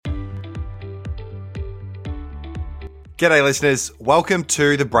G'day listeners, welcome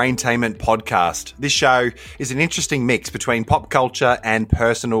to the Braintainment podcast. This show is an interesting mix between pop culture and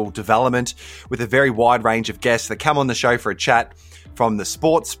personal development with a very wide range of guests that come on the show for a chat from the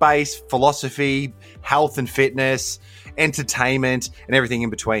sports space, philosophy, health and fitness, entertainment and everything in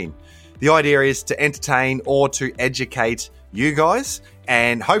between. The idea is to entertain or to educate you guys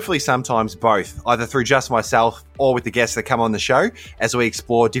and hopefully sometimes both, either through just myself or with the guests that come on the show as we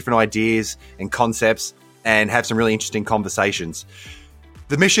explore different ideas and concepts and have some really interesting conversations.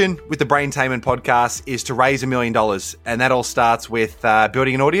 The mission with the Braintainment podcast is to raise $1 million, and that all starts with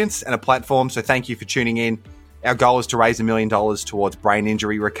building an audience and a platform. So thank you for tuning in. Our goal is to raise $1 million towards brain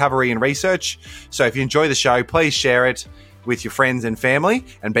injury recovery and research. So if you enjoy the show, please share it with your friends and family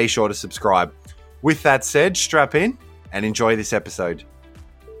and be sure to subscribe. With that said, strap in and enjoy this episode.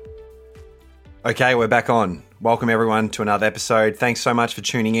 Okay, we're back on. Welcome everyone to another episode. Thanks so much for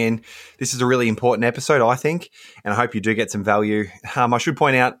tuning in. This is a really important episode, I think, and I hope you do get some value. I should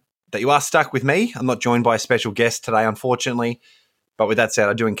point out that you are stuck with me. I'm not joined by a special guest today, unfortunately. But with that said,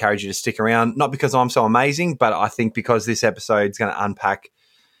 I do encourage you to stick around, not because I'm so amazing, but I think because this episode is going to unpack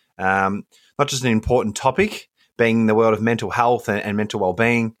not just an important topic, being the world of mental health and mental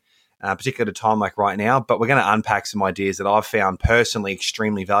well-being, particularly at a time like right now, but we're going to unpack some ideas that I've found personally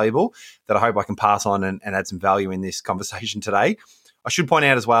extremely valuable that I hope I can pass on and add some value in this conversation today. I should point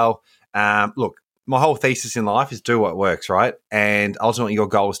out as well, look, my whole thesis in life is do what works, right? And ultimately your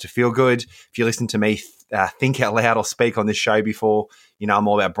goal is to feel good. If you listen to me think out loud or speak on this show before, you know I'm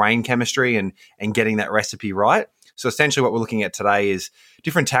all about brain chemistry and getting that recipe right. So essentially what we're looking at today is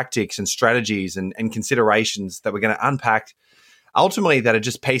different tactics and strategies and considerations that we're going to unpack ultimately that are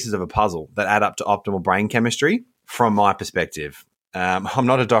just pieces of a puzzle that add up to optimal brain chemistry from my perspective. I'm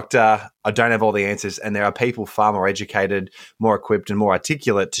not a doctor. I don't have all the answers. And there are people far more educated, more equipped and more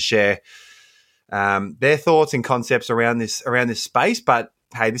articulate to share their thoughts and concepts around this space. But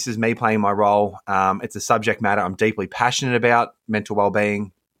hey, this is me playing my role. It's a subject matter I'm deeply passionate about, mental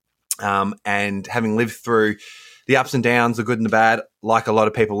well-being, and having lived through the ups and downs, the good and the bad, like a lot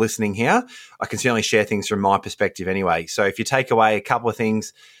of people listening here, I can certainly share things from my perspective anyway. So if you take away a couple of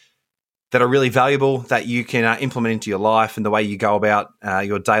things that are really valuable that you can implement into your life and the way you go about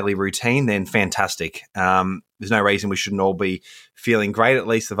your daily routine, then fantastic. There's no reason we shouldn't all be feeling great, at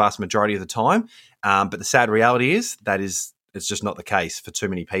least the vast majority of the time. But the sad reality is it's just not the case for too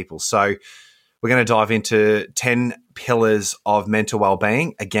many people. So we're going to dive into 10 pillars of mental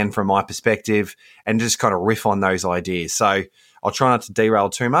well-being, again, from my perspective, and just kind of riff on those ideas. So I'll try not to derail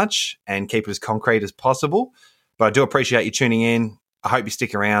too much and keep it as concrete as possible. But I do appreciate you tuning in. I hope you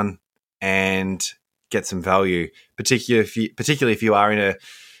stick around and get some value, particularly if you are in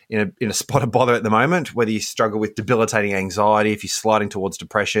a spot of bother at the moment, whether you struggle with debilitating anxiety, if you're sliding towards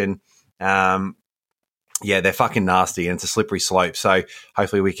depression. Yeah, they're fucking nasty and it's a slippery slope. So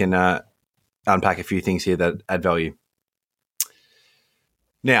hopefully we can unpack a few things here that add value.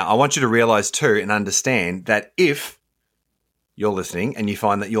 Now, I want you to realize too and understand that if you're listening and you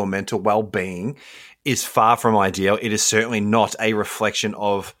find that your mental well-being is far from ideal, it is certainly not a reflection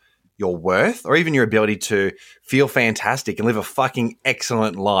of your worth or even your ability to feel fantastic and live a fucking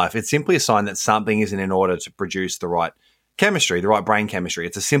excellent life. It's simply a sign that something isn't in order to produce the right chemistry, the right brain chemistry.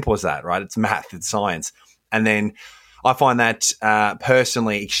 It's as simple as that, right? It's math, it's science. And then I find that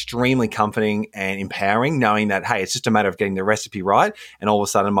personally extremely comforting and empowering, knowing that, hey, it's just a matter of getting the recipe right, and all of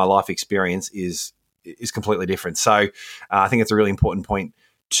a sudden my life experience is completely different. So I think it's a really important point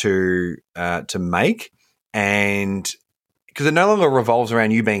to make, and because it no longer revolves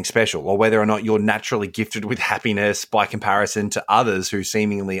around you being special or whether or not you're naturally gifted with happiness by comparison to others who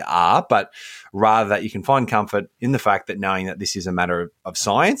seemingly are, but rather that you can find comfort in the fact that knowing that this is a matter of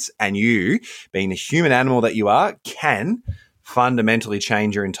science and you, being the human animal that you are, can fundamentally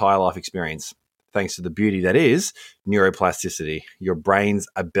change your entire life experience thanks to the beauty that is neuroplasticity, your brain's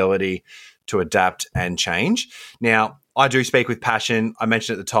ability to adapt and change. Now, I do speak with passion. I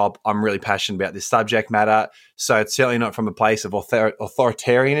mentioned at the top, I'm really passionate about this subject matter. So it's certainly not from a place of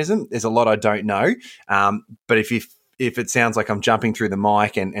authoritarianism. There's a lot I don't know. But if it sounds like I'm jumping through the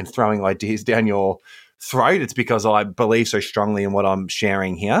mic and throwing ideas down your throat, it's because I believe so strongly in what I'm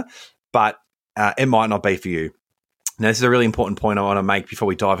sharing here. But it might not be for you. Now, this is a really important point I want to make before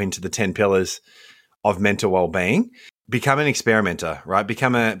we dive into the 10 pillars of mental well-being. Become an experimenter, right?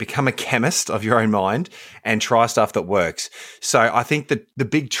 Become a chemist of your own mind and try stuff that works. So I think that the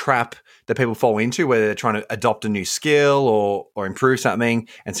big trap that people fall into, whether they're trying to adopt a new skill or improve something,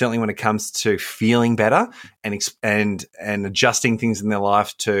 and certainly when it comes to feeling better and adjusting things in their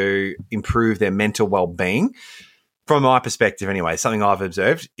life to improve their mental well-being, from my perspective anyway, something I've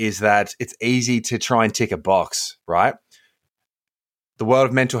observed is that it's easy to try and tick a box, right? The world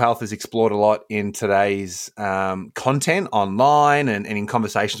of mental health is explored a lot in today's content online and in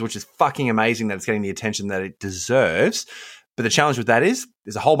conversations, which is fucking amazing that it's getting the attention that it deserves. But the challenge with that is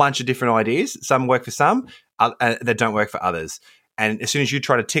there's a whole bunch of different ideas. Some work for some that don't work for others. And as soon as you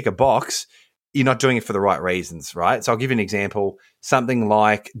try to tick a box, you're not doing it for the right reasons, right? So I'll give you an example. Something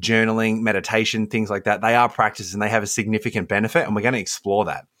like journaling, meditation, things like that, they are practices and they have a significant benefit, and we're going to explore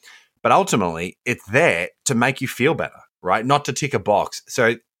that. But ultimately, it's there to make you feel better, right? Not to tick a box.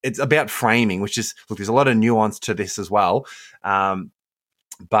 So it's about framing, which is, look, there's a lot of nuance to this as well.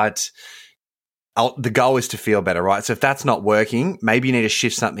 But the goal is to feel better, right? So if that's not working, maybe you need to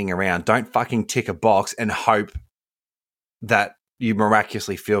shift something around. Don't fucking tick a box and hope that you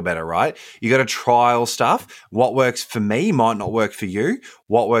miraculously feel better, right? You got to trial stuff. What works for me might not work for you.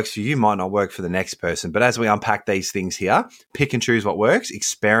 What works for you might not work for the next person. But as we unpack these things here, pick and choose what works,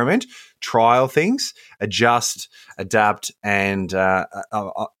 experiment, trial things, adjust, adapt, and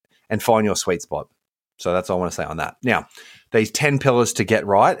find your sweet spot. So that's all I want to say on that. Now, these 10 pillars to get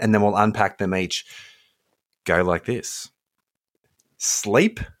right, and then we'll unpack them each. Go like this.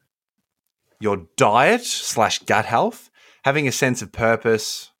 Sleep, your diet / gut health, having a sense of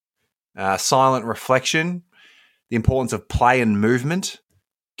purpose, silent reflection, the importance of play and movement,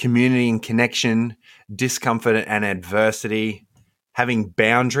 community and connection, discomfort and adversity, having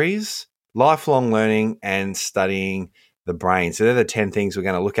boundaries, lifelong learning, and studying the brain. So they're the 10 things we're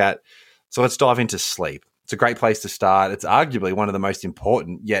going to look at. So let's dive into sleep. It's a great place to start. It's arguably one of the most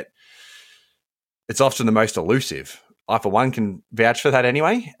important, yet it's often the most elusive. I, for one, can vouch for that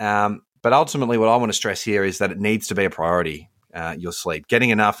anyway. But ultimately, what I want to stress here is that it needs to be a priority, your sleep, getting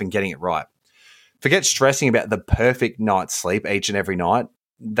enough and getting it right. Forget stressing about the perfect night's sleep each and every night.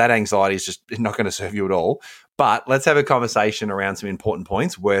 That anxiety is just not going to serve you at all. But let's have a conversation around some important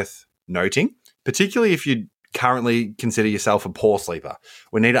points worth noting, particularly if you currently consider yourself a poor sleeper.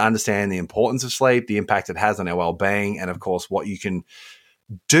 We need to understand the importance of sleep, the impact it has on our well-being, and of course, what you can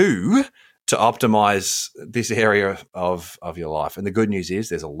do to optimize this area of your life. And the good news is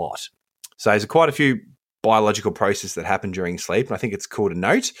there's a lot. So there's quite a few biological processes that happen during sleep, and I think it's cool to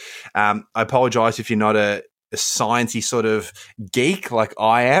note. I apologize if you're not a sciencey sort of geek like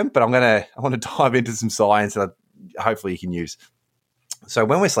I am, but I want to dive into some science that hopefully you can use. So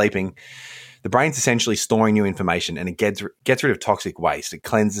when we're sleeping, the brain's essentially storing new information, and it gets rid of toxic waste. It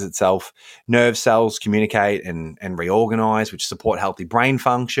cleanses itself. Nerve cells communicate and reorganize, which support healthy brain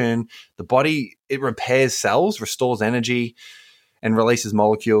function. The body, it repairs cells, restores energy, and releases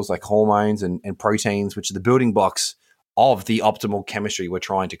molecules like hormones and proteins, which are the building blocks of the optimal chemistry we're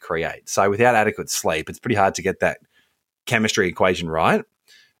trying to create. So without adequate sleep, it's pretty hard to get that chemistry equation right.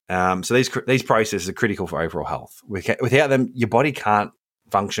 So these processes are critical for overall health. Without them, your body can't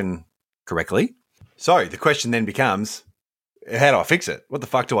function correctly. So the question then becomes, how do I fix it? What the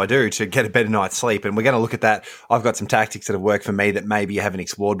fuck do I do to get a better night's sleep? And we're going to look at that. I've got some tactics that have worked for me that maybe you haven't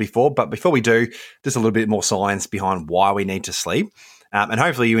explored before. But before we do, just a little bit more science behind why we need to sleep. And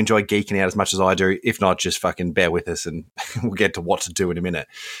hopefully you enjoy geeking out as much as I do. If not, just fucking bear with us and we'll get to what to do in a minute.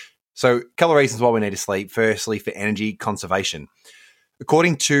 So a couple of reasons why we need to sleep. Firstly, for energy conservation.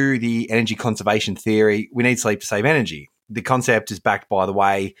 According to the energy conservation theory, we need sleep to save energy. The concept is backed by the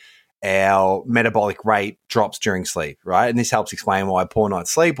way our metabolic rate drops during sleep, right? And this helps explain why a poor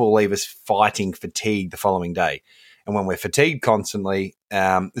night's sleep will leave us fighting fatigue the following day. And when we're fatigued constantly,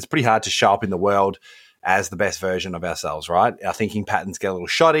 it's pretty hard to show up in the world as the best version of ourselves, right? Our thinking patterns get a little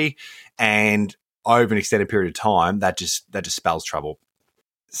shoddy, and over an extended period of time, that just spells trouble.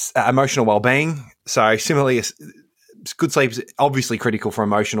 Emotional well-being. So similarly, good sleep is obviously critical for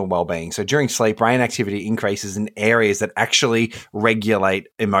emotional well-being. So during sleep, brain activity increases in areas that actually regulate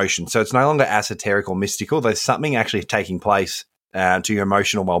emotion. So it's no longer esoteric or mystical. There's something actually taking place to your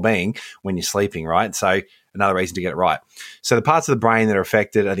emotional well-being when you're sleeping, right? So another reason to get it right. So the parts of the brain that are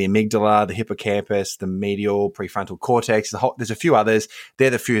affected are the amygdala, the hippocampus, the medial prefrontal cortex. There's a few others. They're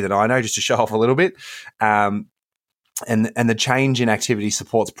the few that I know, just to show off a little bit. And the change in activity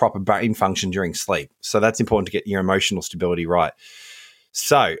supports proper brain function during sleep. So that's important to get your emotional stability right.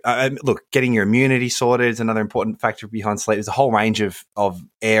 So, look, getting your immunity sorted is another important factor behind sleep. There's a whole range of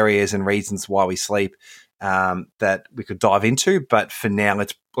areas and reasons why we sleep that we could dive into. But for now,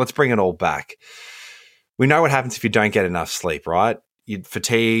 let's bring it all back. We know what happens if you don't get enough sleep, right? You're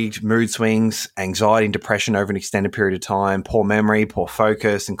fatigued, mood swings, anxiety and depression over an extended period of time, poor memory, poor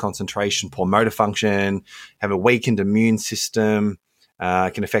focus and concentration, poor motor function, have a weakened immune system,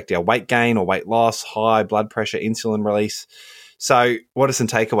 can affect our weight gain or weight loss, high blood pressure, insulin release. So what are some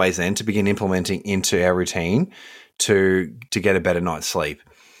takeaways then to begin implementing into our routine to get a better night's sleep?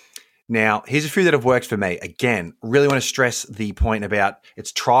 Now, here's a few that have worked for me. Again, really want to stress the point about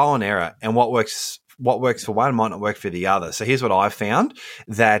it's trial and error, and what works for one might not work for the other. So here's what I've found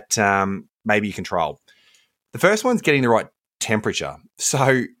that maybe you can trial. The first one's getting the right temperature.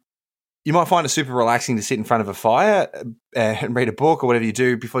 So you might find it super relaxing to sit in front of a fire and read a book or whatever you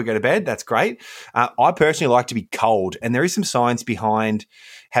do before you go to bed. That's great. I personally like to be cold, and there is some science behind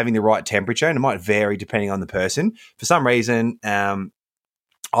having the right temperature, and it might vary depending on the person. For some reason,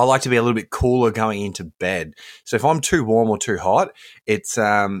 I like to be a little bit cooler going into bed. So if I'm too warm or too hot, it's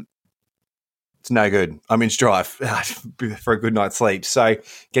no good. I'm in strife for a good night's sleep. So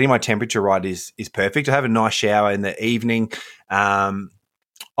getting my temperature right is perfect. I have a nice shower in the evening.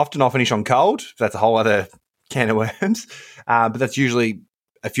 Often I'll finish on cold. That's a whole other can of worms. But that's usually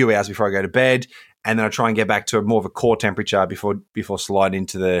a few hours before I go to bed. And then I try and get back to more of a core temperature before sliding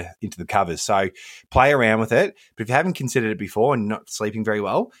into the covers. So play around with it. But if you haven't considered it before and not sleeping very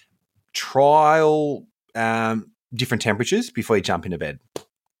well, trial different temperatures before you jump into bed.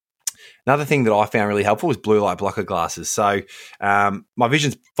 Another thing that I found really helpful was blue light blocker glasses. So my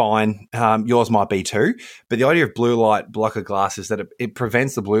vision's fine. Yours might be too. But the idea of blue light blocker glasses that it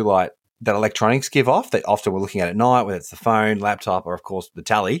prevents the blue light that electronics give off that often we're looking at night, whether it's the phone, laptop, or of course the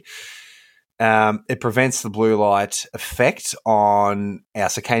tally. It prevents the blue light effect on our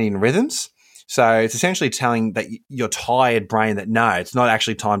circadian rhythms. So it's essentially telling that your tired brain that no, it's not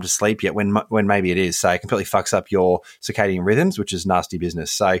actually time to sleep yet when maybe it is. So it completely fucks up your circadian rhythms, which is nasty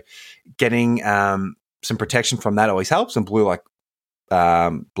business. So getting some protection from that always helps. And blue light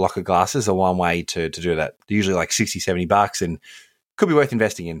blocker glasses are one way to do that. They're usually like $60-$70 and could be worth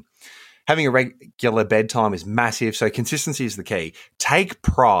investing in. Having a regular bedtime is massive, so consistency is the key. Take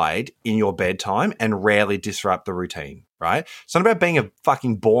pride in your bedtime and rarely disrupt the routine, right? It's not about being a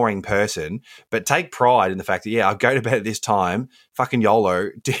fucking boring person, but take pride in the fact that, yeah, I'll go to bed at this time, fucking YOLO,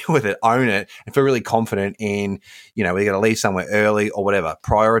 deal with it, own it, and feel really confident in, whether you're going to leave somewhere early or whatever.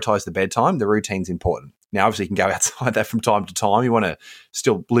 Prioritize the bedtime. The routine's important. Now, obviously, you can go outside that from time to time. You want to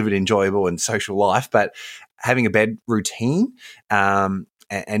still live an enjoyable and social life, but having a bed routine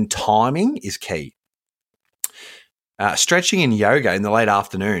and timing is key. Stretching and yoga in the late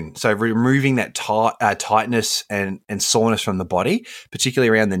afternoon. So removing that tightness and soreness from the body, particularly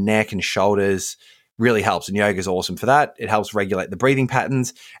around the neck and shoulders, really helps. And yoga is awesome for that. It helps regulate the breathing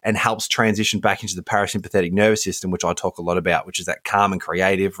patterns and helps transition back into the parasympathetic nervous system, which I talk a lot about, which is that calm and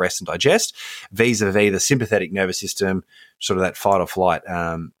creative rest and digest, vis-a-vis the sympathetic nervous system, sort of that fight or flight,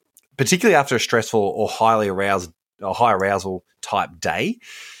 particularly after a stressful or high arousal type day.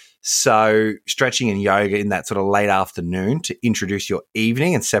 So stretching and yoga in that sort of late afternoon to introduce your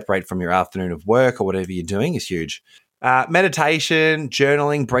evening and separate from your afternoon of work or whatever you're doing is huge. Meditation,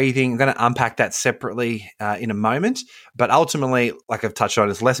 journaling, breathing, I'm going to unpack that separately in a moment. But ultimately, like I've touched on,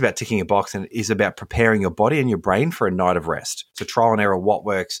 it's less about ticking a box and it is about preparing your body and your brain for a night of rest. So trial and error, what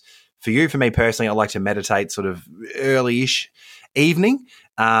works for you. For me personally, I like to meditate sort of early-ish evening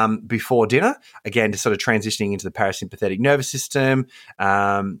before dinner, again, just sort of transitioning into the parasympathetic nervous system.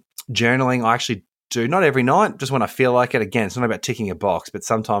 Journaling, I actually do, not every night, just when I feel like it. Again, it's not about ticking a box, but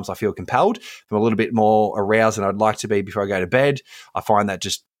sometimes I feel compelled. I'm a little bit more aroused than I'd like to be before I go to bed. I find that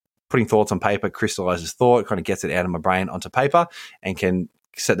just putting thoughts on paper crystallizes thought, kind of gets it out of my brain onto paper and can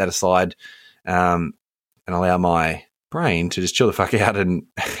set that aside and allow my brain to just chill the fuck out and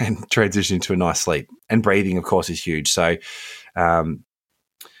transition into a nice sleep. And breathing, of course, is huge. So the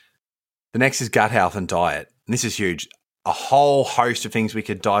next is gut health and diet. And this is huge. A whole host of things we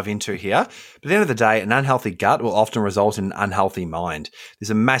could dive into here. But at the end of the day, an unhealthy gut will often result in an unhealthy mind. There's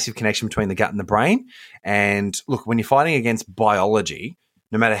a massive connection between the gut and the brain. And look, when you're fighting against biology,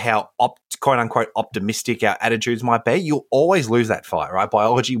 no matter how quote unquote optimistic our attitudes might be, you'll always lose that fight, right?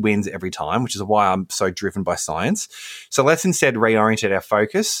 Biology wins every time, which is why I'm so driven by science. So let's instead reorient our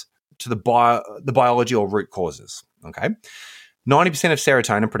focus to the biology or root causes, okay? 90% of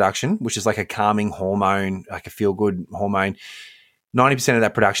serotonin production, which is like a calming hormone, like a feel-good hormone, 90% of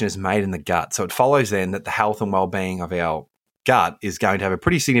that production is made in the gut. So it follows then that the health and well-being of our gut is going to have a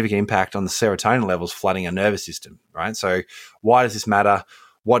pretty significant impact on the serotonin levels flooding our nervous system, right? So why does this matter?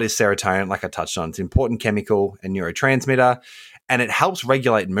 What is serotonin? Like I touched on, it's an important chemical and neurotransmitter, and it helps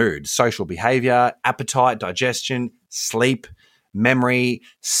regulate mood, social behavior, appetite, digestion, sleep, memory,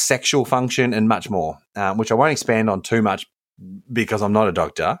 sexual function, and much more, which I won't expand on too much because I'm not a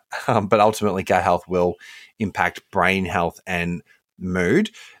doctor, but ultimately gut health will impact brain health and mood.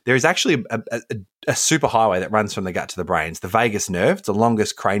 There is actually a super highway that runs from the gut to the brain. It's the vagus nerve. It's the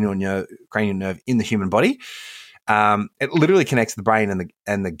longest cranial nerve in the human body. It literally connects the brain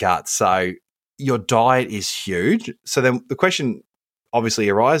and the gut. So your diet is huge. So then the question obviously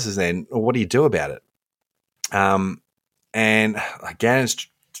arises then, well, what do you do about it? And again, it's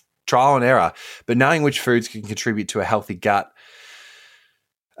trial and error, but knowing which foods can contribute to a healthy gut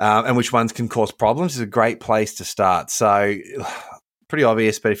and which ones can cause problems is a great place to start. So pretty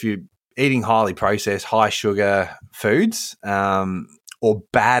obvious, but if you're eating highly processed, high sugar foods or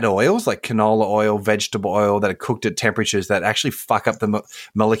bad oils like canola oil, vegetable oil that are cooked at temperatures that actually fuck up the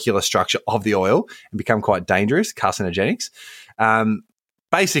molecular structure of the oil and become quite dangerous, carcinogenics.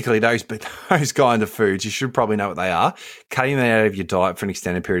 Basically, those kind of foods, you should probably know what they are. Cutting them out of your diet for an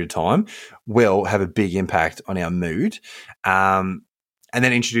extended period of time will have a big impact on our mood. And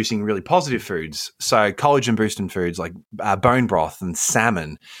then introducing really positive foods. So collagen-boosting foods like bone broth and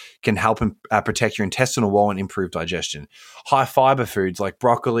salmon can help protect your intestinal wall and improve digestion. High-fiber foods like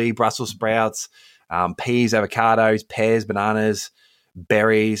broccoli, Brussels sprouts, peas, avocados, pears, bananas,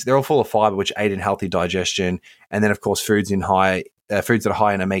 berries, they're all full of fiber, which aid in healthy digestion. And then, of course, foods that are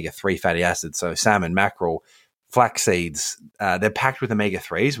high in omega-3 fatty acids, so salmon, mackerel, flax seeds, they're packed with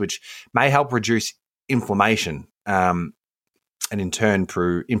omega-3s, which may help reduce inflammation and in turn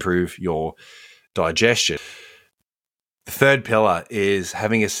improve your digestion. The third pillar is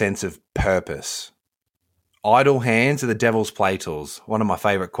having a sense of purpose. Idle hands are the devil's play tools, one of my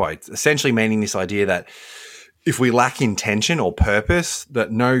favorite quotes, essentially meaning this idea that if we lack intention or purpose,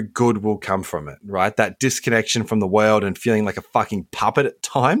 that no good will come from it, right? That disconnection from the world and feeling like a fucking puppet at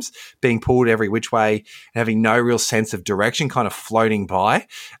times, being pulled every which way and having no real sense of direction, kind of floating by,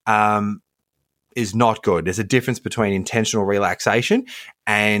 is not good. There's a difference between intentional relaxation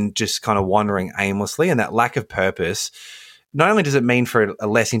and just kind of wandering aimlessly. And that lack of purpose, not only does it mean for a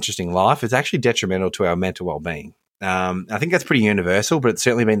less interesting life, it's actually detrimental to our mental well-being. I think that's pretty universal, but it's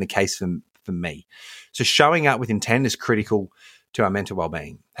certainly been the case for me. So showing up with intent is critical to our mental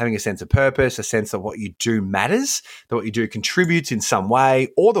well-being. Having a sense of purpose, a sense that what you do matters, that what you do contributes in some way,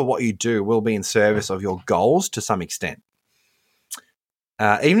 or that what you do will be in service of your goals to some extent.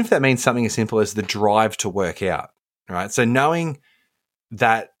 Even if that means something as simple as the drive to work out, right? So knowing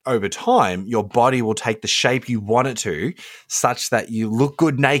that over time, your body will take the shape you want it to, such that you look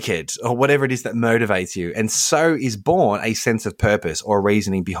good naked or whatever it is that motivates you. And so is born a sense of purpose or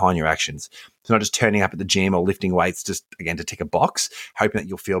reasoning behind your actions. It's not just turning up at the gym or lifting weights just, again, to tick a box, hoping that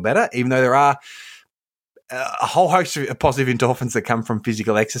you'll feel better, even though there are a whole host of positive endorphins that come from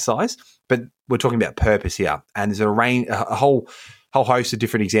physical exercise. But we're talking about purpose here. And there's a whole host of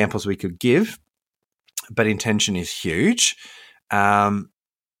different examples we could give, but intention is huge. The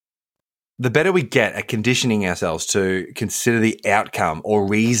better we get at conditioning ourselves to consider the outcome or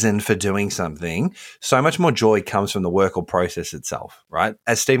reason for doing something, so much more joy comes from the work or process itself, right?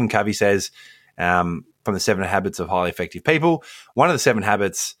 As Stephen Covey says from the 7 Habits of Highly Effective People, one of the 7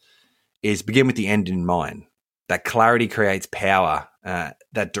 habits is begin with the end in mind. That clarity creates power,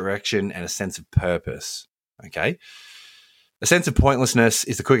 that direction and a sense of purpose, okay? A sense of pointlessness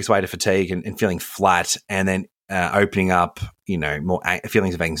is the quickest way to fatigue and feeling flat, and then opening up, more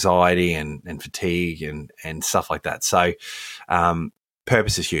feelings of anxiety and fatigue and stuff like that. So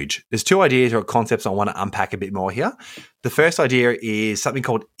purpose is huge. There's 2 ideas or concepts I want to unpack a bit more here. The first idea is something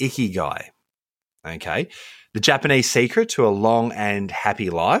called ikigai, okay? The Japanese secret to a long and happy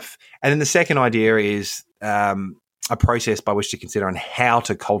life. And then the second idea is a process by which to consider on how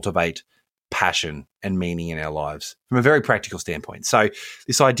to cultivate passion and meaning in our lives from a very practical standpoint. So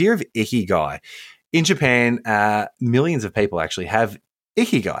this idea of ikigai, in Japan, millions of people actually have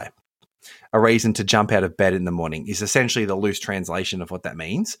ikigai. A reason to jump out of bed in the morning is essentially the loose translation of what that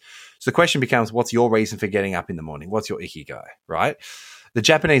means. So the question becomes, what's your reason for getting up in the morning? What's your ikigai, right? The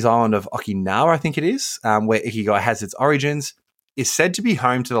Japanese island of Okinawa, I think it is, where ikigai has its origins, is said to be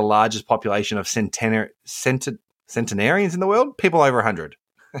home to the largest population of centenarians in the world, people over 100.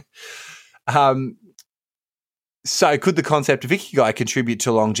 So could the concept of ikigai contribute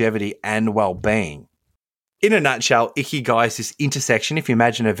to longevity and well-being? In a nutshell, ikigai is this intersection, if you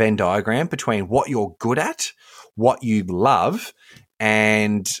imagine a Venn diagram, between what you're good at, what you love,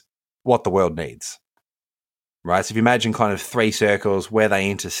 and what the world needs. Right? So if you imagine kind of 3 circles where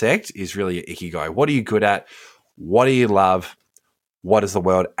they intersect is really your ikigai. What are you good at? What do you love? What does the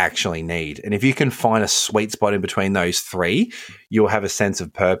world actually need? And if you can find a sweet spot in between those 3, you'll have a sense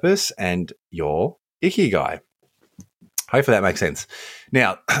of purpose and your ikigai. Hopefully that makes sense.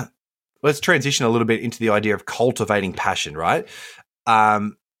 Now, let's transition a little bit into the idea of cultivating passion, right? It's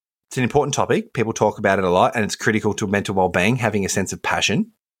an important topic. People talk about it a lot, and it's critical to mental well-being, having a sense of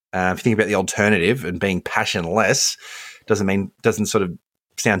passion. If you think about the alternative and being passionless, doesn't sort of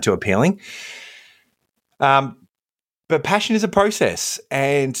sound too appealing. But passion is a process,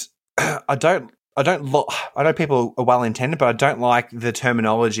 and I don't I know people are well intended, but I don't like the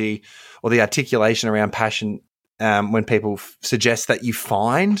terminology or the articulation around passion when people suggest that you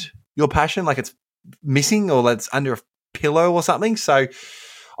find your passion, like it's missing or that's under a pillow or something. So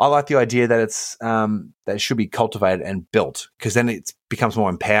I like the idea that that it should be cultivated and built, because then it becomes more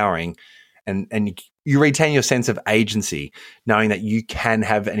empowering, and you retain your sense of agency, knowing that you can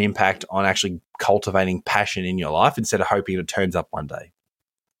have an impact on actually cultivating passion in your life instead of hoping it turns up one day.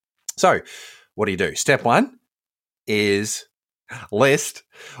 So what do? Step one is list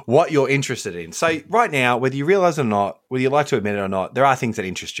what you're interested in. So right now, whether you realize it or not, whether you like to admit it or not, there are things that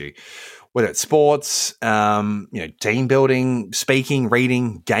interest you, whether it's sports, team building, speaking,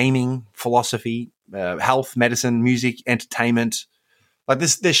 reading, gaming, philosophy, health, medicine, music, entertainment. Like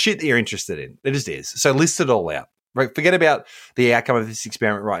there's shit that you're interested in. It just is. So list it all out. Right? Forget about the outcome of this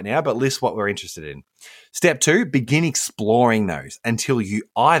experiment right now, but list what we're interested in. Step 2, begin exploring those until you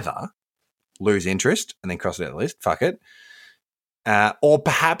either lose interest and then cross it out the list, fuck it. Or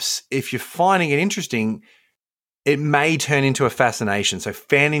perhaps if you're finding it interesting, it may turn into a fascination. So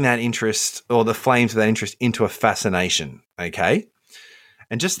fanning that interest or the flames of that interest into a fascination, okay?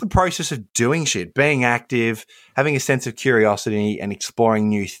 And just the process of doing shit, being active, having a sense of curiosity and exploring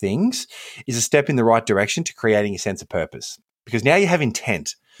new things is a step in the right direction to creating a sense of purpose. Because now you have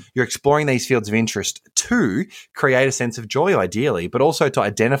intent. You're exploring these fields of interest to create a sense of joy, ideally, but also to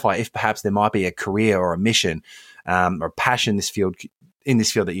identify if perhaps there might be a career or a mission or a passion in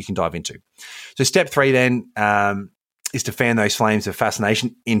this field that you can dive into. So step 3 then is to fan those flames of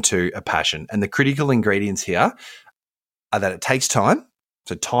fascination into a passion. And the critical ingredients here are that it takes time.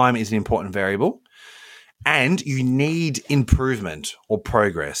 So time is an important variable. And you need improvement or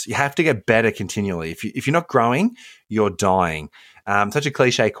progress. You have to get better continually. If you're not growing, you're dying. Such a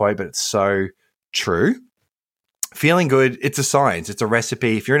cliche quote, but it's so true. Feeling good, it's a science. It's a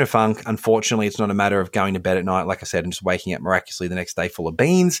recipe. If you're in a funk, unfortunately, it's not a matter of going to bed at night, like I said, and just waking up miraculously the next day full of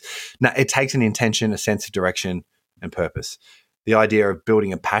beans. No, it takes an intention, a sense of direction and purpose. The idea of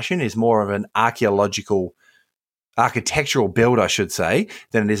building a passion is more of an architectural build, I should say,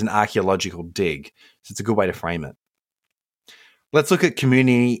 than it is an archaeological dig. So it's a good way to frame it. Let's look at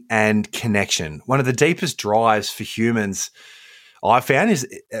community and connection. One of the deepest drives for humans I've found is,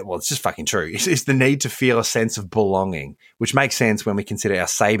 well, it's just fucking true, is the need to feel a sense of belonging, which makes sense when we consider our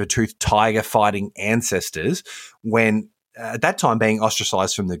saber-toothed tiger fighting ancestors when at that time being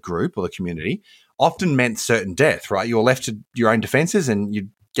ostracized from the group or the community often meant certain death, right? You were left to your own defenses and you'd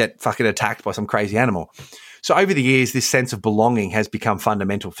get fucking attacked by some crazy animal. So over the years, this sense of belonging has become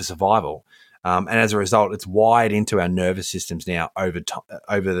fundamental for survival. And as a result, it's wired into our nervous systems now over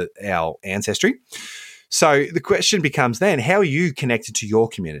our ancestry. So the question becomes then, how are you connected to your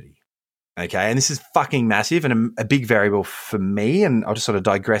community? Okay, and this is fucking massive and a big variable for me, and I'll just sort of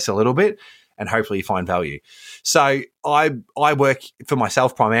digress a little bit and hopefully you find value. So I work for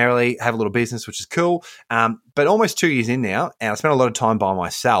myself primarily, have a little business, which is cool, but almost 2 years in now, and I spent a lot of time by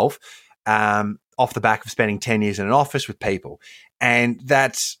myself off the back of spending 10 years in an office with people. And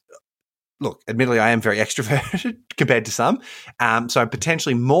that's, look, admittedly, I am very extroverted compared to some. So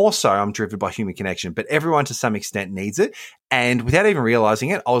potentially more so, I'm driven by human connection, but everyone to some extent needs it. And without even realizing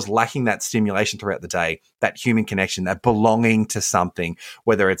it, I was lacking that stimulation throughout the day, that human connection, that belonging to something,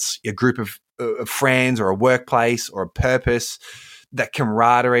 whether it's a group of friends or a workplace or a purpose, that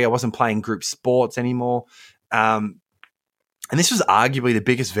camaraderie. I wasn't playing group sports anymore. And this was arguably the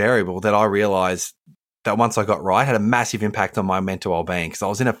biggest variable that I realized that once I got right had a massive impact on my mental well-being, because I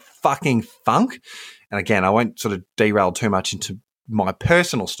was in a fucking funk. And again, I won't sort of derail too much into my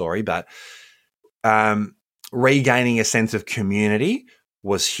personal story, but regaining a sense of community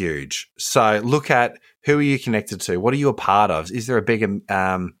was huge. So look at, who are you connected to? What are you a part of? Is there a bigger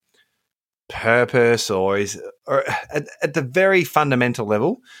purpose, or at the very fundamental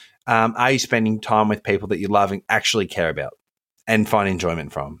level, are you spending time with people that you love and actually care about and find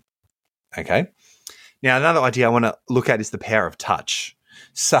enjoyment from? Okay. Now, another idea I want to look at is the power of touch.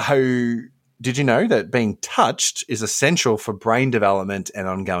 So did you know that being touched is essential for brain development and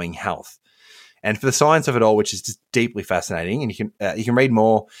ongoing health? And for the science of it all, which is just deeply fascinating, and you can read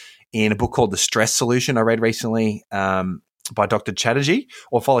more in a book called The Stress Solution I read recently by Dr. Chatterjee,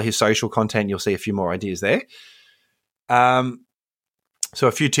 or follow his social content. You'll see a few more ideas there. So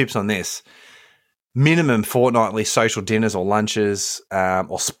a few tips on this. Minimum fortnightly social dinners or lunches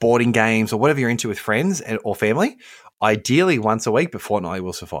or sporting games or whatever you're into with friends or family. Ideally once a week, but fortnightly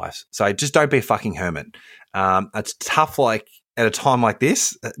will suffice. So just don't be a fucking hermit. It's tough, like at a time like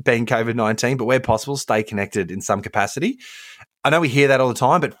this, being COVID-19, but where possible, stay connected in some capacity. I know we hear that all the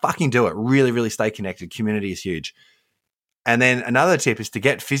time, but fucking do it. Really, really stay connected. Community is huge. And then another tip is to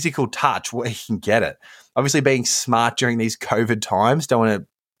get physical touch where you can get it. Obviously, being smart during these COVID times, don't want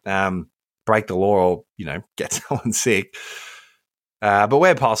to break the law or, get someone sick. But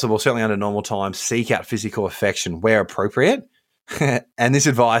where possible, certainly under normal times, seek out physical affection where appropriate. And this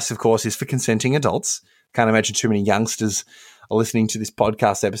advice, of course, is for consenting adults. Can't imagine too many youngsters are listening to this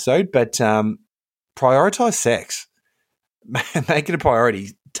podcast episode, but prioritize sex. Make it a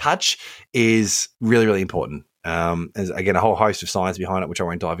priority. Touch is really, really important. There's, again, a whole host of science behind it, which I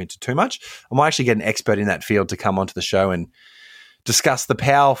won't dive into too much. I might actually get an expert in that field to come onto the show and discuss the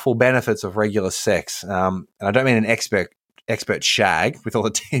powerful benefits of regular sex. And I don't mean an expert shag with all the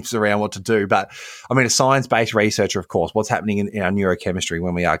tips around what to do, but I mean a science-based researcher, of course, what's happening in our neurochemistry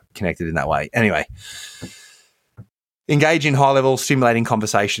when we are connected in that way. Anyway, engage in high-level stimulating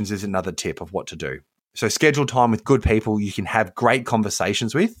conversations is another tip of what to do. So schedule time with good people you can have great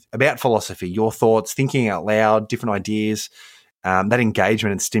conversations with about philosophy, your thoughts, thinking out loud, different ideas. That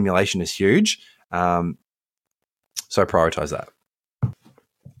engagement and stimulation is huge. So prioritize that.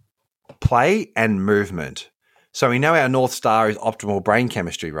 Play and movement. So we know our North Star is optimal brain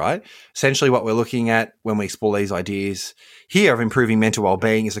chemistry, right? Essentially what we're looking at when we explore these ideas here of improving mental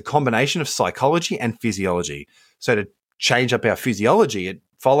well-being is a combination of psychology and physiology. So to change up our physiology, it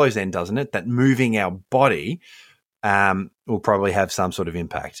follows then, doesn't it, that moving our body will probably have some sort of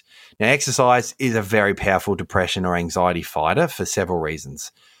impact. Now, exercise is a very powerful depression or anxiety fighter for several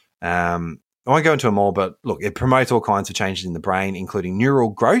reasons. I won't go into them all, but look, it promotes all kinds of changes in the brain, including neural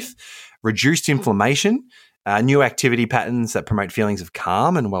growth, reduced inflammation, new activity patterns that promote feelings of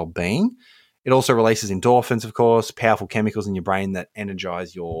calm and well-being. It also releases endorphins, of course, powerful chemicals in your brain that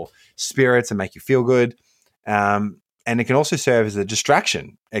energize your spirits and make you feel good. And it can also serve as a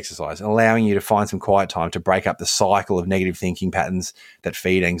distraction exercise, allowing you to find some quiet time to break up the cycle of negative thinking patterns that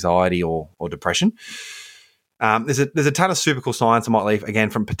feed anxiety or depression. There's a ton of super cool science I might leave, again,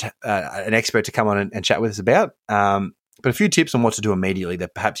 from an expert to come on and chat with us about. But a few tips on what to do immediately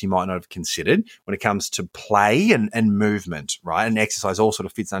that perhaps you might not have considered when it comes to play and movement, right? And exercise all sort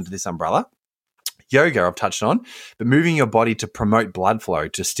of fits under this umbrella. Yoga, I've touched on, but moving your body to promote blood flow,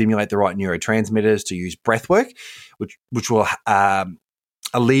 to stimulate the right neurotransmitters, to use breath work, which will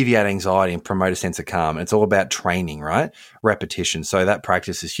alleviate anxiety and promote a sense of calm. And it's all about training, right? Repetition. So that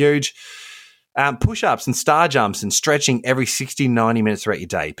practice is huge. Push-ups and star jumps and stretching every 60, 90 minutes throughout your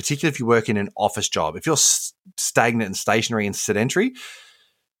day, particularly if you work in an office job. If you're stagnant and stationary and sedentary,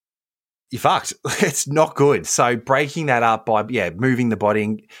 you're fucked. It's not good. So breaking that up by, moving the body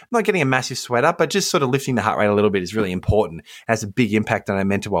and not getting a massive sweat up, but just sort of lifting the heart rate a little bit is really important. It has a big impact on our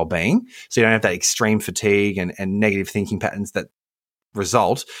mental well-being. So you don't have that extreme fatigue and negative thinking patterns that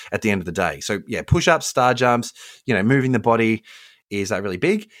result at the end of the day. So push-ups, star jumps, moving the body is really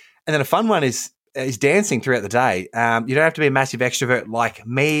big. And then a fun one is dancing throughout the day. You don't have to be a massive extrovert like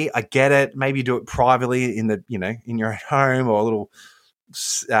me. I get it. Maybe you do it privately in your own home or a little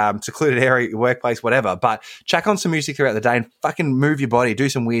secluded area at your workplace, whatever. But chuck on some music throughout the day and fucking move your body, do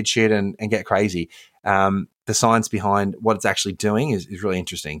some weird shit and get crazy. The science behind what it's actually doing is really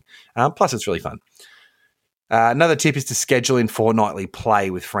interesting. Plus, it's really fun. Another tip is to schedule in fortnightly play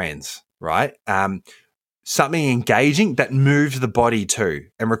with friends, right? Something engaging that moves the body too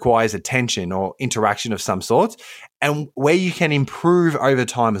and requires attention or interaction of some sort, and where you can improve over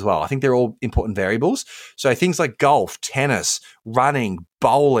time as well. I think they're all important variables. So things like golf, tennis, running,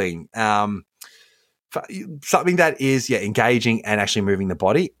 bowling, something that is engaging and actually moving the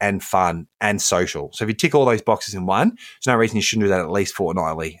body and fun and social. So if you tick all those boxes in one, there's no reason you shouldn't do that at least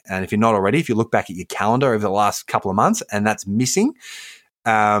fortnightly. And if you're not already, if you look back at your calendar over the last couple of months and that's missing,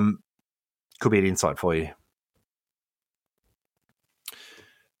 could be an insight for you.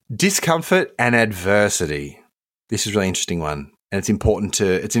 Discomfort and adversity. This is a really interesting one. And it's an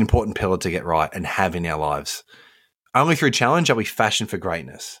important pillar to get right and have in our lives. Only through challenge are we fashioned for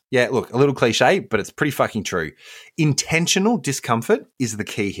greatness. Yeah, look, a little cliche, but it's pretty fucking true. Intentional discomfort is the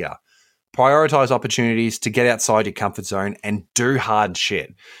key here. Prioritize opportunities to get outside your comfort zone and do hard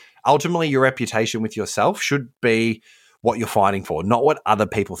shit. Ultimately, your reputation with yourself should be what you're fighting for, not what other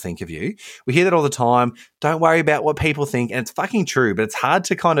people think of you. We hear that all the time. Don't worry about what people think. And it's fucking true, but it's hard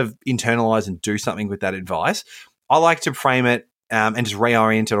to kind of internalize and do something with that advice. I like to frame it and just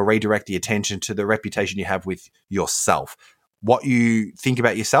reorient it or redirect the attention to the reputation you have with yourself. What you think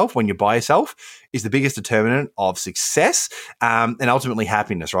about yourself when you're by yourself is the biggest determinant of success and ultimately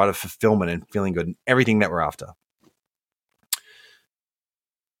happiness, right? Of fulfillment and feeling good and everything that we're after.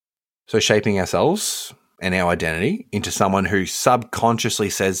 So shaping ourselves and our identity into someone who subconsciously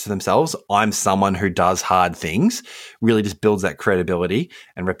says to themselves, I'm someone who does hard things, really just builds that credibility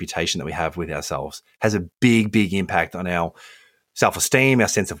and reputation that we have with ourselves. Has a big, big impact on our self-esteem, our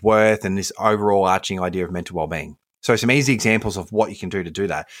sense of worth, and this overall arching idea of mental well-being. So some easy examples of what you can do to do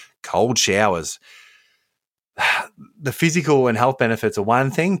that. Cold showers. The physical and health benefits are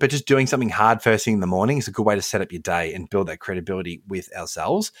one thing, but just doing something hard first thing in the morning is a good way to set up your day and build that credibility with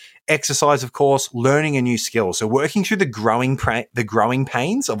ourselves. Exercise, of course, learning a new skill. So working through the growing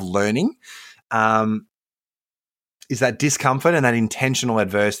pains of learning is that discomfort and that intentional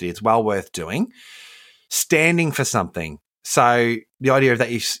adversity. It's well worth doing. Standing for something. So the idea of that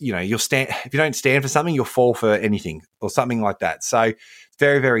you'll stand, if you don't stand for something, you'll fall for anything or something like that. So it's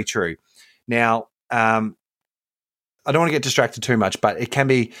very, very true. Now, I don't want to get distracted too much, but it can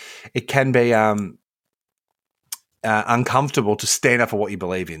be uncomfortable to stand up for what you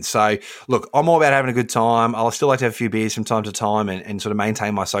believe in. So, look, I'm all about having a good time. I'll still like to have a few beers from time to time and sort of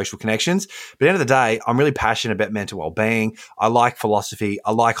maintain my social connections. But at the end of the day, I'm really passionate about mental well-being. I like philosophy.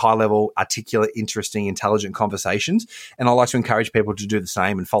 I like high-level, articulate, interesting, intelligent conversations. And I like to encourage people to do the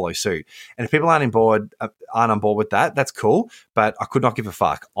same and follow suit. And if people aren't on board with that, that's cool. But I could not give a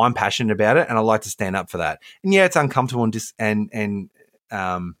fuck. I'm passionate about it, and I like to stand up for that. And yeah, it's uncomfortable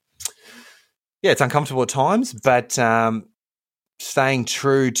it's uncomfortable at times, but staying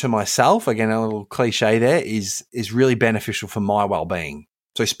true to myself, again, a little cliche there, is really beneficial for my well-being.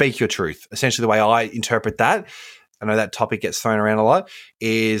 So speak your truth. Essentially, the way I interpret that, I know that topic gets thrown around a lot,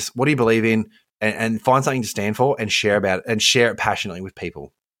 is what do you believe in, and find something to stand for and share about it, and share it passionately with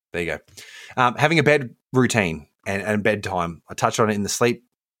people. There you go. Having a bed routine and bedtime. I touched on it in the sleep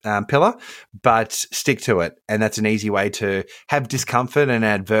pillar, but stick to it. And that's an easy way to have discomfort and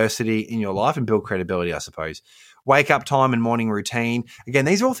adversity in your life and build credibility, I suppose. Wake up time and morning routine. Again,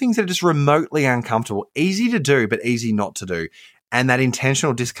 these are all things that are just remotely uncomfortable, easy to do, but easy not to do. And that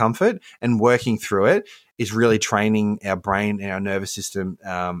intentional discomfort and working through it is really training our brain and our nervous system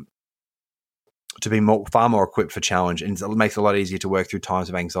to be far more equipped for challenge. And it makes it a lot easier to work through times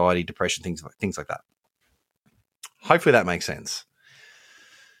of anxiety, depression, things like that. Hopefully that makes sense.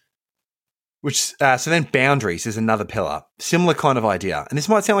 So then boundaries is another pillar, similar kind of idea. And this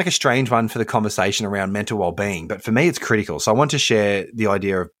might sound like a strange one for the conversation around mental well-being, but for me, it's critical. So I want to share the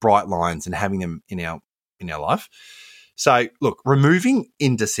idea of bright lines and having them in our life. So look, removing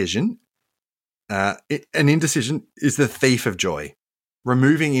indecision, an indecision is the thief of joy.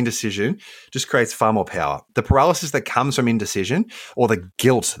 Removing indecision just creates far more power. The paralysis that comes from indecision, or the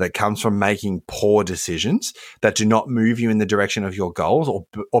guilt that comes from making poor decisions that do not move you in the direction of your goals,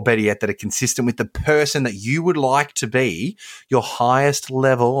 or better yet, that are consistent with the person that you would like to be, your highest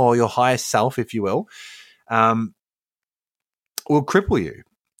level or your highest self, if you will cripple you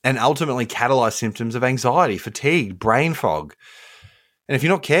and ultimately catalyze symptoms of anxiety, fatigue, brain fog, and if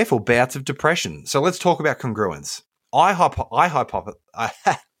you're not careful, bouts of depression. So let's talk about congruence. I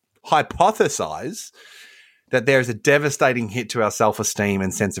hypothesize that there is a devastating hit to our self-esteem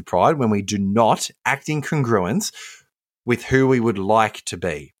and sense of pride when we do not act in congruence with who we would like to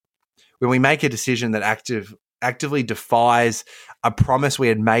be. When we make a decision that actively defies a promise we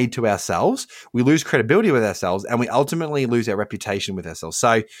had made to ourselves, we lose credibility with ourselves and we ultimately lose our reputation with ourselves.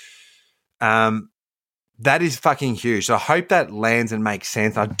 So that is fucking huge. So I hope that lands and makes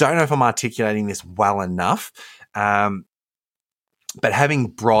sense. I don't know if I'm articulating this well enough. But having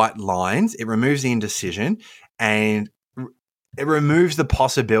bright lines, it removes the indecision and it removes the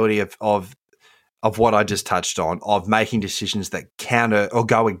possibility of what I just touched on, of making decisions that counter or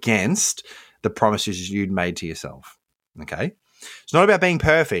go against the promises you'd made to yourself. Okay. It's not about being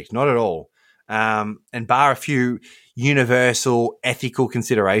perfect, not at all. And bar a few universal ethical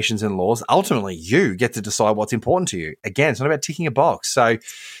considerations and laws, ultimately you get to decide what's important to you. Again, it's not about ticking a box. So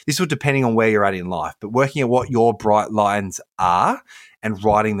this will depending on where you're at in life, but working at what your bright lines are and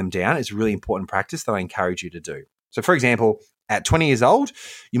writing them down is a really important practice that I encourage you to do. So for example, at 20 years old,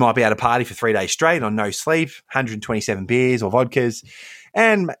 you might be at a party for 3 days straight on no sleep, 127 beers or vodkas,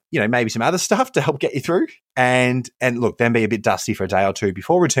 and maybe some other stuff to help get you through. And look, then be a bit dusty for a day or two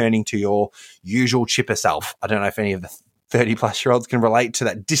before returning to your usual chipper self. I don't know if any of the 30-plus-year-olds can relate to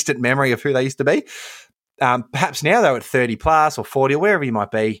that distant memory of who they used to be. Perhaps now they're at 30-plus or 40 or wherever you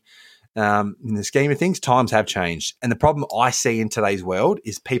might be. In the scheme of things, times have changed. And the problem I see in today's world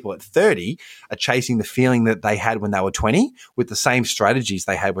is people at 30 are chasing the feeling that they had when they were 20 with the same strategies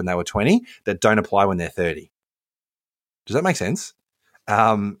they had when they were 20 that don't apply when they're 30. Does that make sense?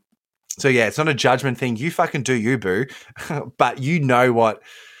 So yeah, it's not a judgment thing. You fucking do you, boo. But you know what's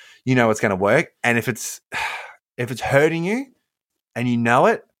going to work. And if it's hurting you and you know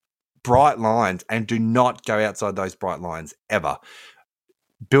it, bright lines, and do not go outside those bright lines ever.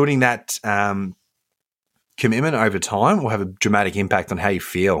 Building that commitment over time will have a dramatic impact on how you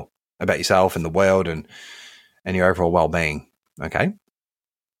feel about yourself and the world and your overall well-being. Okay.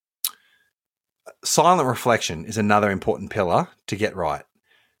 Silent reflection is another important pillar to get right.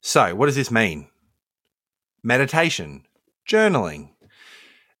 So what does this mean? Meditation, journaling.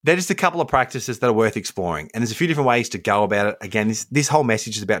 They're just a couple of practices that are worth exploring. And there's a few different ways to go about it. Again, this whole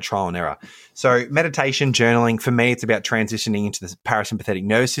message is about trial and error. So meditation, journaling, for me, it's about transitioning into the parasympathetic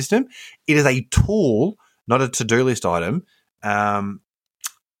nervous system. It is a tool, not a to-do list item,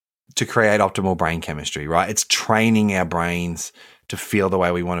 to create optimal brain chemistry, right? It's training our brains to feel the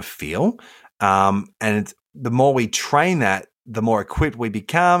way we want to feel. And the more we train that, the more equipped we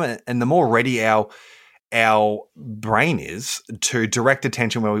become and the more ready our brain is to direct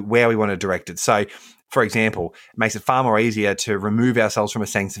attention where we want to direct it. So, for example, it makes it far more easier to remove ourselves from a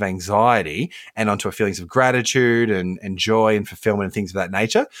sense of anxiety and onto feelings of gratitude and joy and fulfillment and things of that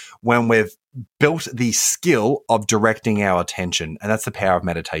nature when we've built the skill of directing our attention. And that's the power of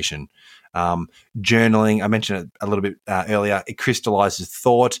meditation. Journaling, I mentioned it a little bit earlier, it crystallizes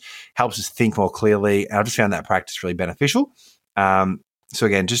thought, helps us think more clearly. And I just found that practice really beneficial. So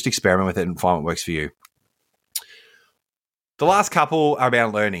again, just experiment with it and find what works for you. The last couple are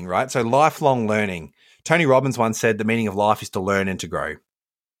about learning, right? So lifelong learning. Tony Robbins once said the meaning of life is to learn and to grow.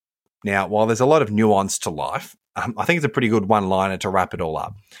 Now, while there's a lot of nuance to life, I think it's a pretty good one-liner to wrap it all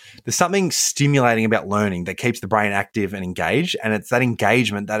up. There's something stimulating about learning that keeps the brain active and engaged, and it's that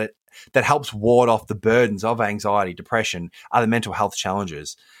engagement that helps ward off the burdens of anxiety, depression, other mental health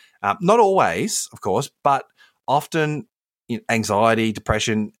challenges. Not always, of course, but often anxiety,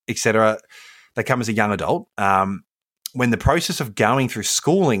 depression, etc., they come as a young adult. When the process of going through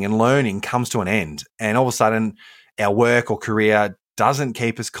schooling and learning comes to an end, and all of a sudden our work or career doesn't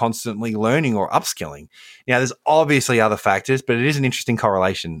keep us constantly learning or upskilling. Now, there's obviously other factors, but it is an interesting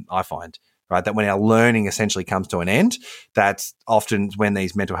correlation, I find, right? That when our learning essentially comes to an end, that's often when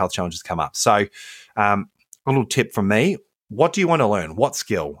these mental health challenges come up. So a little tip from me. What do you want to learn? What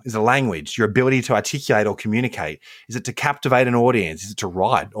skill? Is it a language, your ability to articulate or communicate? Is it to captivate an audience? Is it to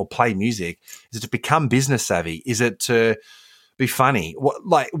write or play music? Is it to become business savvy? Is it to be funny?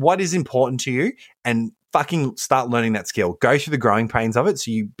 What is important to you? And fucking start learning that skill. Go through the growing pains of it so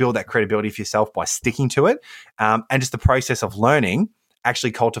you build that credibility for yourself by sticking to it. And just the process of learning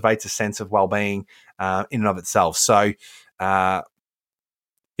actually cultivates a sense of well-being in and of itself. So, yeah.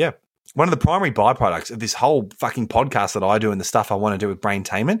 One of the primary byproducts of this whole fucking podcast that I do and the stuff I want to do with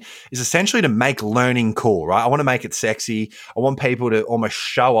Braintainment is essentially to make learning cool, right? I want to make it sexy. I want people to almost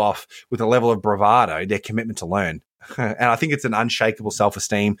show off with a level of bravado their commitment to learn. And I think it's an unshakable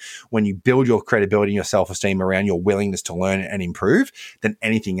self-esteem when you build your credibility and your self-esteem around your willingness to learn and improve than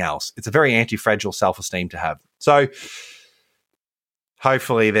anything else. It's a very anti-fragile self-esteem to have. So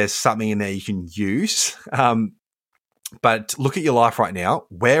hopefully there's something in there you can use. But look at your life right now.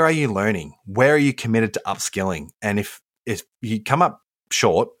 Where are you learning? Where are you committed to upskilling? And if you come up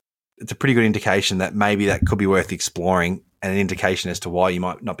short, it's a pretty good indication that maybe that could be worth exploring and an indication as to why you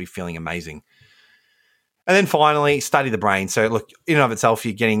might not be feeling amazing. And then finally, study the brain. So look, in and of itself,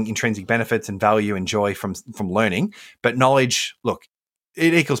 you're getting intrinsic benefits and value and joy from learning. But knowledge, look,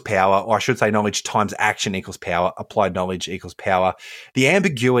 it equals power, or I should say knowledge times action equals power. Applied knowledge equals power. The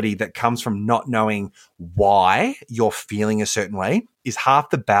ambiguity that comes from not knowing why you're feeling a certain way is half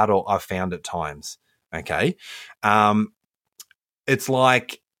the battle I've found at times. Okay. It's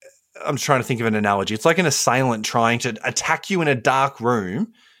like, I'm trying to think of an analogy. It's like an assailant trying to attack you in a dark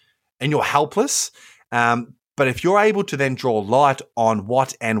room and you're helpless. But if you're able to then draw light on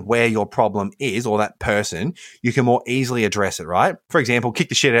what and where your problem is or that person, you can more easily address it, right? For example, kick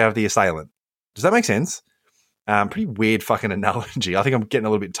the shit out of the assailant. Does that make sense? Pretty weird fucking analogy. I think I'm getting a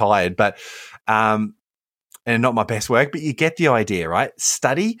little bit tired, but and not my best work, but you get the idea, right?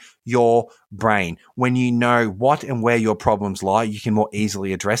 Study your brain. When you know what and where your problems lie, you can more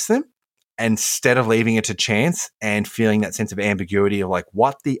easily address them. Instead of leaving it to chance and feeling that sense of ambiguity of like,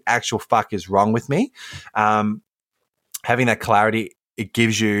 what the actual fuck is wrong with me? Having that clarity, it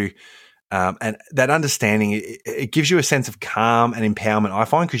gives you, and that understanding, it gives you a sense of calm and empowerment, I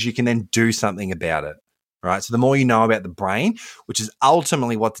find, because you can then do something about it, right? So the more you know about the brain, which is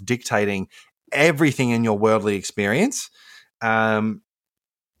ultimately what's dictating everything in your worldly experience, having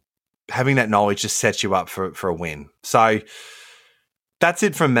that knowledge just sets you up for a win. So that's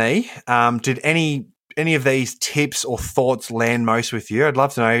it from me. Did any any of these tips or thoughts land most with you, I'd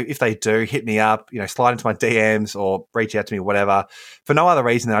love to know. If they do, hit me up, slide into my DMs or reach out to me, whatever. For no other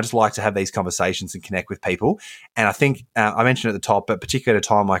reason than I just like to have these conversations and connect with people. And I think I mentioned at the top, but particularly at a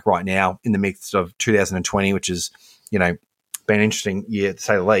time like right now in the midst of 2020, which is, been an interesting year to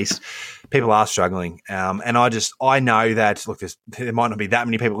say the least, people are struggling. And I know that, look, there might not be that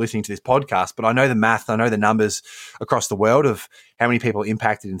many people listening to this podcast, but I know the math, I know the numbers across the world of how many people are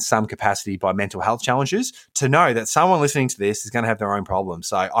impacted in some capacity by mental health challenges, to know that someone listening to this is going to have their own problems.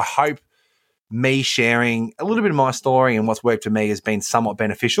 So I hope me sharing a little bit of my story and what's worked for me has been somewhat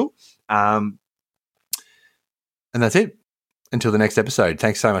beneficial. And that's it. Until the next episode.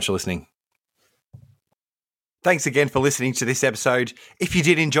 Thanks so much for listening. Thanks again for listening to this episode. If you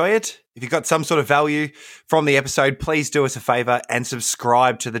did enjoy it, if you got some sort of value from the episode, please do us a favor and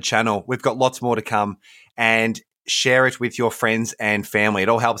subscribe to the channel. We've got lots more to come, and share it with your friends and family. It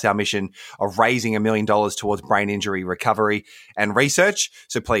all helps our mission of raising $1 million towards brain injury recovery and research.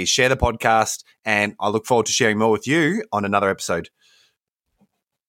 So please share the podcast, and I look forward to sharing more with you on another episode.